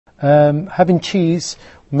having cheese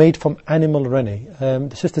made from animal rennet.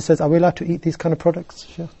 The sister says, are we allowed to eat these kind of products?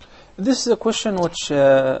 Sure. This is a question which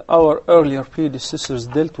our earlier predecessors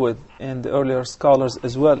dealt with, and the earlier scholars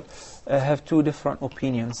as well have two different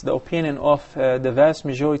opinions. The opinion of the vast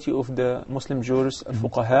majority of the Muslim jurists,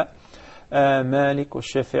 al-fuqaha, Malik or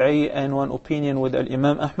Shafi'i, and one opinion with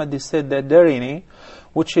Imam Ahmad, they said that rennet,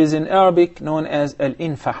 which is in Arabic known as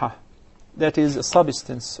al-infaha, that is a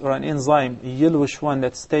substance or an enzyme, a yellowish one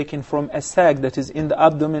that's taken from a sac that is in the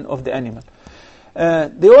abdomen of the animal.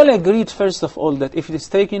 They all agreed, first of all, that if it is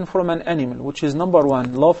taken from an animal, which is number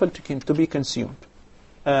one, lawful to be consumed,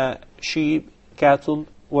 sheep, cattle,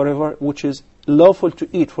 whatever, which is lawful to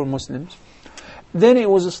eat for Muslims, then it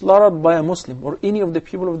was slaughtered by a Muslim or any of the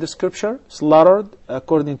people of the scripture, slaughtered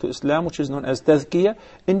according to Islam, which is known as tazkiyah.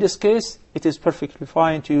 In this case, it is perfectly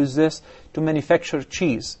fine to use this to manufacture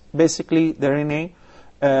cheese. Basically, the rennet,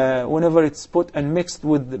 whenever it's put and mixed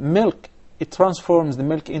with milk, it transforms the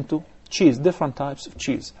milk into cheese, different types of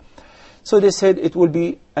cheese. So they said it will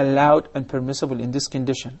be allowed and permissible in this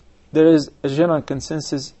condition. There is a general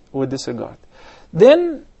consensus with this regard.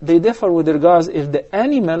 Then they differ with regards if the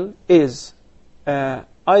animal is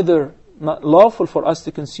either not lawful for us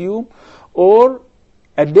to consume or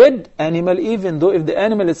a dead animal, even though if the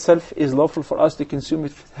animal itself is lawful for us to consume,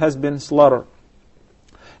 it has been slaughtered.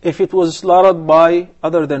 If it was slaughtered by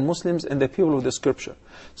other than Muslims and the people of the scripture.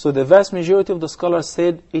 So the vast majority of the scholars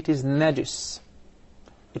said it is najis.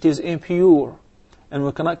 It is impure and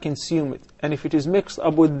we cannot consume it. And if it is mixed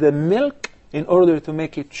up with the milk in order to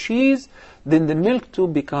make it cheese, then the milk too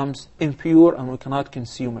becomes impure and we cannot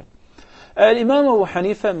consume it. Imam Abu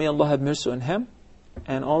Hanifa, may Allah have mercy on him,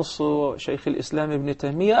 and also Shaykh al-Islam ibn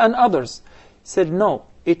Taymiyyah and others, said no,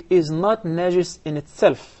 it is not najis in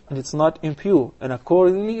itself, and it's not impure, and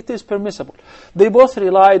accordingly it is permissible. They both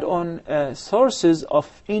relied on sources of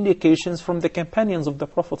indications from the companions of the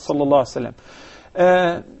Prophet ﷺ.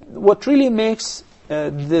 What really makes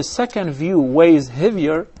the second view weighs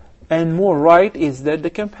heavier and more right is that the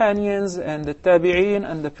companions and the tabi'een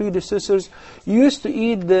and the predecessors used to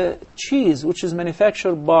eat the cheese which is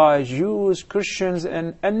manufactured by Jews, Christians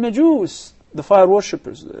and Majus, the fire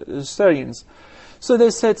worshippers, the Syrians. So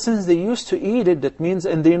they said since they used to eat it, that means,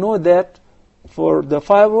 and they know that for the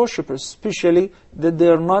fire worshippers especially, that they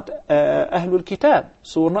are not Ahlul Kitab.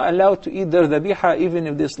 So we're not allowed to eat their dhabiha even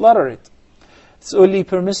if they slaughter it. It's only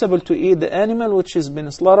permissible to eat the animal which has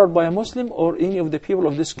been slaughtered by a Muslim or any of the people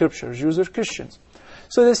of the scripture, Jews or Christians.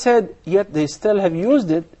 So they said, yet they still have used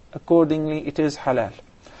it, accordingly it is halal.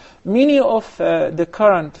 Many of the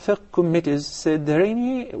current fiqh committees said the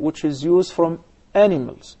rennet, which is used from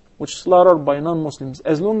animals, which is slaughtered by non-Muslims,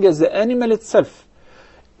 as long as the animal itself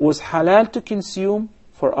was halal to consume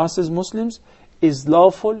for us as Muslims, is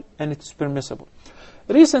lawful and it's permissible.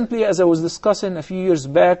 Recently, as I was discussing a few years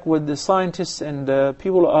back with the scientists and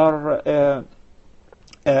people are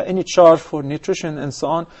in charge for nutrition and so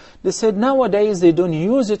on, they said nowadays they don't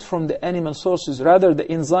use it from the animal sources. Rather, the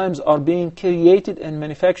enzymes are being created and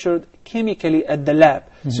manufactured chemically at the lab.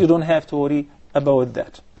 So you don't have to worry about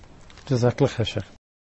that. Jazakallah khair, Sheikh.